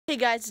Hey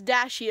guys,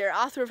 Dash here,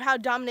 author of How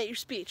to Dominate Your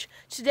Speech.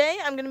 Today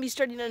I'm going to be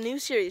starting a new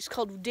series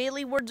called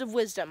Daily Words of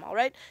Wisdom,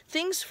 alright?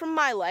 Things from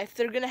my life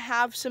that are going to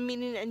have some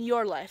meaning in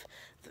your life.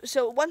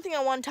 So one thing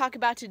I want to talk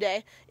about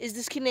today is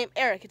this kid named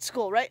Eric at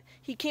school, right?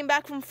 He came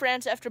back from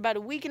France after about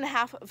a week and a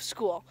half of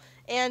school,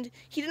 and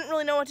he didn't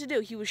really know what to do.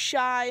 He was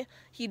shy,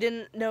 he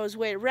didn't know his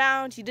way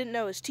around, he didn't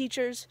know his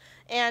teachers,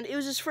 and it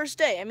was his first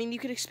day. I mean, you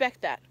could expect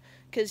that,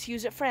 because he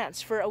was at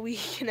France for a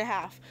week and a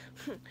half.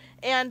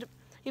 And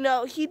you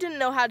know, he didn't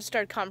know how to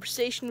start a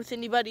conversation with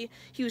anybody.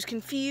 He was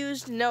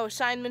confused, no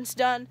assignments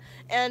done,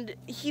 and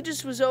he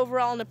just was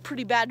overall in a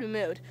pretty bad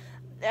mood.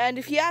 And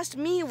if he asked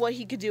me what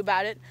he could do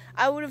about it,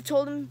 I would have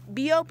told him,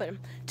 be open.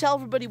 Tell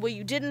everybody what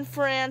you did in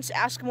France,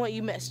 ask him what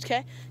you missed,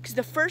 okay? Because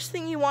the first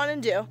thing you want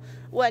to do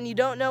when you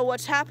don't know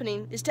what's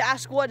happening is to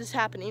ask what is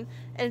happening,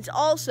 and it's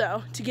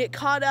also to get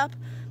caught up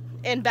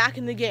and back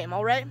in the game,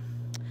 all right?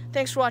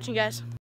 Thanks for watching, guys.